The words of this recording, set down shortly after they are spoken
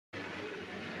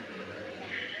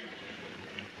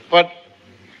But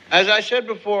as I said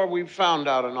before, we've found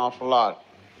out an awful lot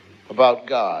about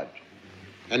God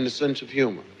and the sense of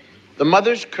humor. The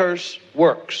mother's curse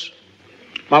works.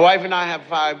 My wife and I have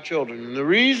 5 children, and the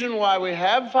reason why we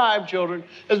have 5 children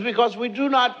is because we do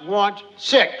not want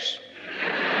 6.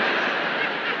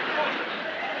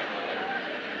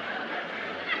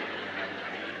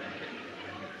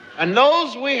 And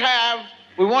those we have,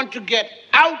 we want to get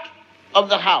out of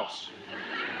the house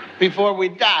before we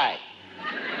die,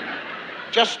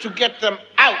 just to get them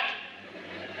out.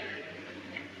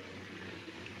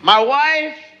 My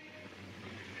wife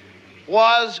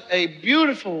was a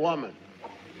beautiful woman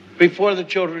before the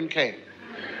children came.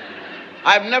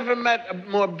 I've never met a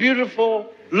more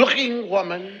beautiful looking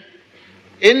woman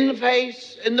in the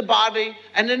face, in the body,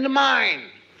 and in the mind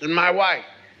than my wife.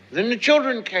 Then the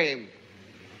children came,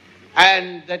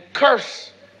 and that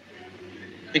curse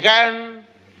began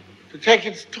to take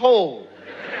its toll.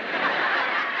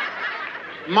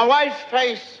 My wife's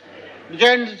face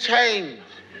began to change.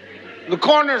 The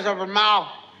corners of her mouth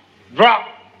dropped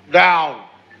down.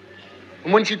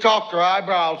 And when she talked, her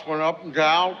eyebrows went up and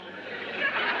down.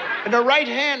 And her right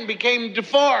hand became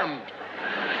deformed.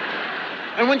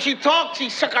 And when she talked, she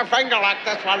shook her finger like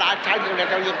this. Well, I tell you,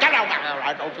 you get over here.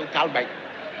 I don't you tell me.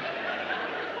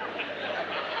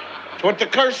 It's what the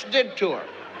curse did to her.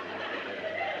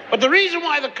 But the reason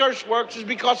why the curse works is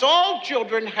because all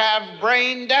children have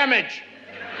brain damage.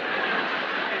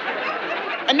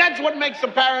 And that's what makes the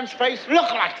parent's face look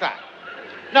like that.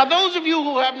 Now, those of you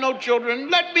who have no children,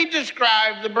 let me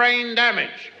describe the brain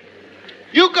damage.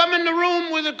 You come in the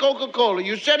room with a Coca-Cola.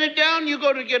 You set it down, you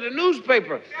go to get a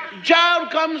newspaper. The child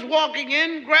comes walking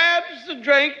in, grabs the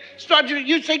drink, starts to,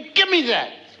 you say, give me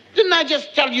that. Didn't I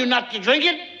just tell you not to drink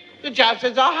it? The child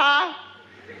says, uh-huh.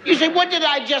 You say, what did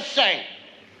I just say?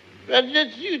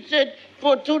 You said,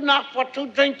 for 2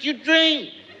 drinks, you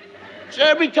drink. So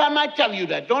every time I tell you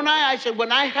that, don't I? I say,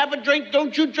 when I have a drink,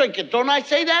 don't you drink it. Don't I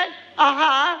say that?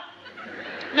 Uh-huh.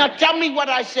 Now tell me what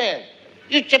I said.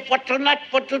 You said, for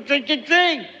 2 drinks, you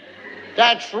drink.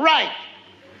 That's right.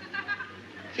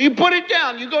 So you put it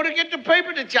down. You go to get the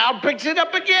paper. The child picks it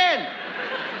up again.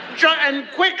 And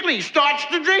quickly starts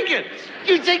to drink it.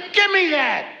 You say, give me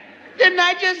that. Didn't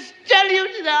I just tell you?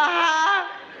 Uh-huh.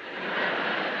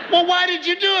 Well, why did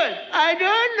you do it? I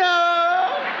don't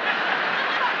know.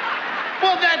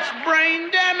 Well, that's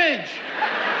brain damage.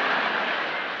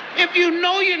 If you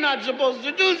know you're not supposed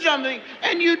to do something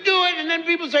and you do it, and then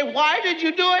people say, why did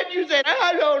you do it? You say,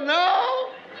 I don't know.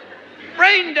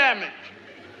 Brain damage.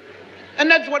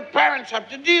 And that's what parents have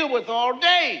to deal with all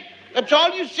day. That's all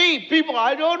you see. People,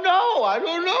 I don't know, I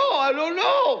don't know, I don't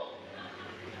know.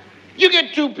 You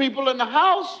get 2 people in the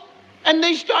house and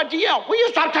they start to yell, will you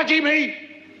stop touching me?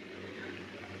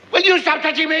 Will you stop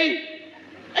touching me?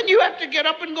 And you have to get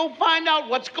up and go find out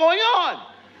what's going on.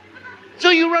 So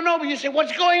you run over, you say,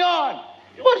 what's going on?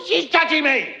 Well, she's touching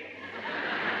me.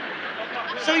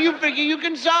 So you figure you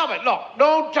can solve it. Look,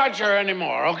 don't touch her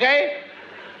anymore, okay?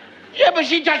 Yeah, but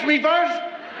she touched me first.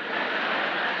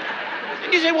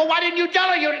 And you say, well, why didn't you tell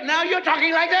her? Now you're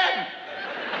talking like that.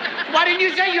 Why didn't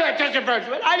you say you had touched her first?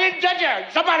 Well, I didn't touch her.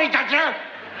 Somebody touched her.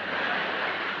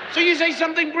 So you say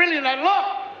something brilliant like, look,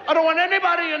 I don't want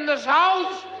anybody in this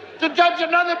house to touch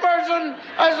another person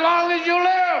as long as you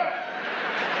live.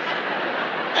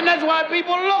 And that's why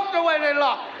people look the way they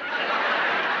look.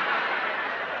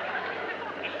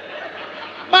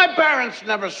 My parents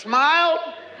never smiled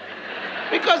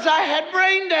because I had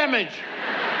brain damage.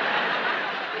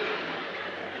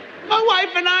 My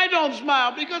wife and I don't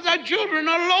smile because our children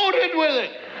are loaded with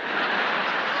it.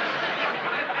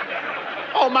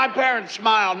 Oh, my parents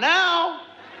smile now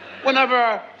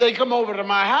whenever they come over to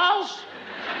my house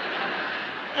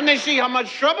and they see how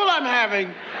much trouble I'm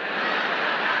having.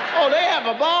 Oh, they have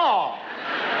a ball.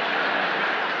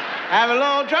 Have a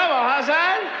little trouble, huh,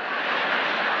 son?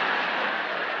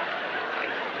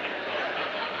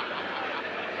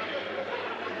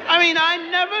 I mean, I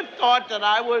never thought that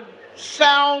I would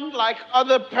sound like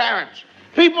other parents.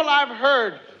 People I've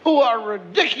heard who are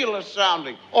ridiculous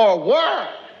sounding, or were,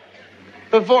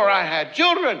 before I had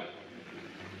children.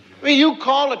 I mean, you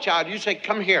call a child, you say,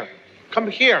 come here, come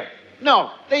here.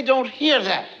 No, they don't hear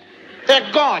that.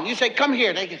 They're gone. You say, come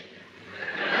here. They get...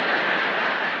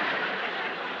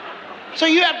 So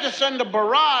you have to send a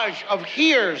barrage of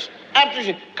hears after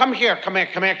you. Come here, come here,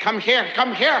 come here, come here,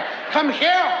 come here, come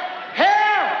here,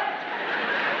 here.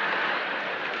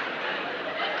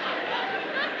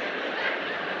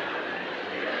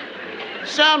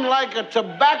 Sound like a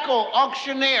tobacco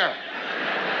auctioneer.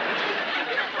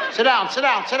 Sit down, sit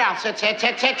down, sit down, sit, sit,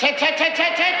 sit, sit, sit, sit, sit,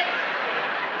 sit, sit.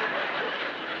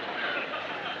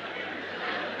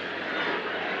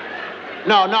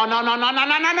 No, no, no, no, no, no,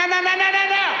 no, no, no, no, no, no,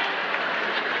 no.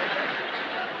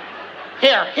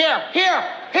 Here.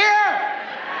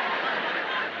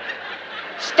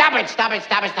 Stop it.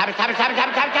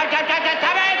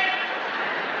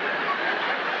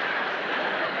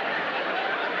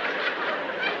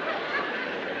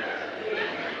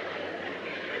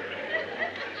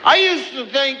 I used to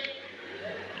think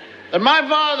that my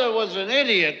father was an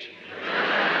idiot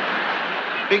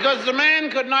because the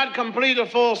man could not complete a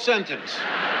full sentence.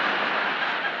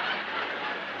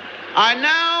 I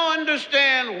now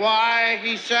understand why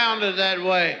he sounded that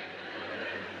way.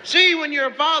 See, when you're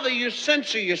a father, you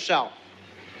censor yourself.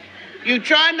 You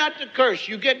try not to curse.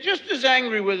 You get just as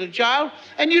angry with a child,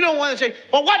 and you don't want to say,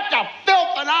 well, what the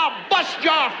filth, and I'll bust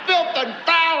your filth and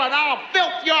foul, and I'll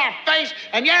filth your face,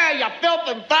 and yeah, you filth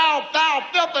and foul,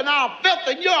 filth, and I'll filth,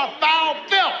 and you're foul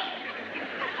filth.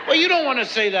 Well, you don't want to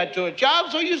say that to a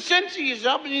child, so you censor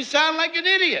yourself, and you sound like an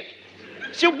idiot.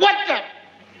 Say, what the?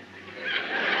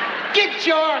 Get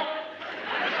your...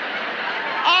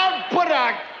 I'll put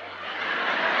a...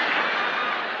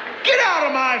 Get out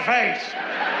of my face!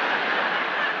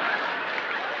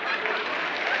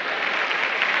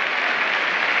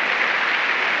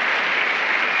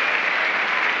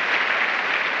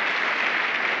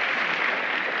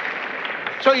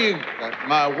 So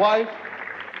my wife,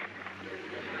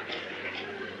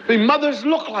 the mothers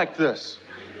look like this.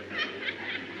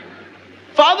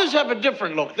 Fathers have a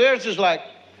different look. Theirs is like...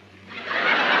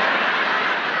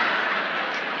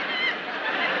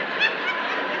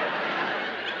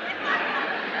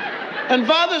 And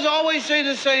fathers always say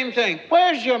the same thing.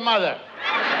 Where's your mother?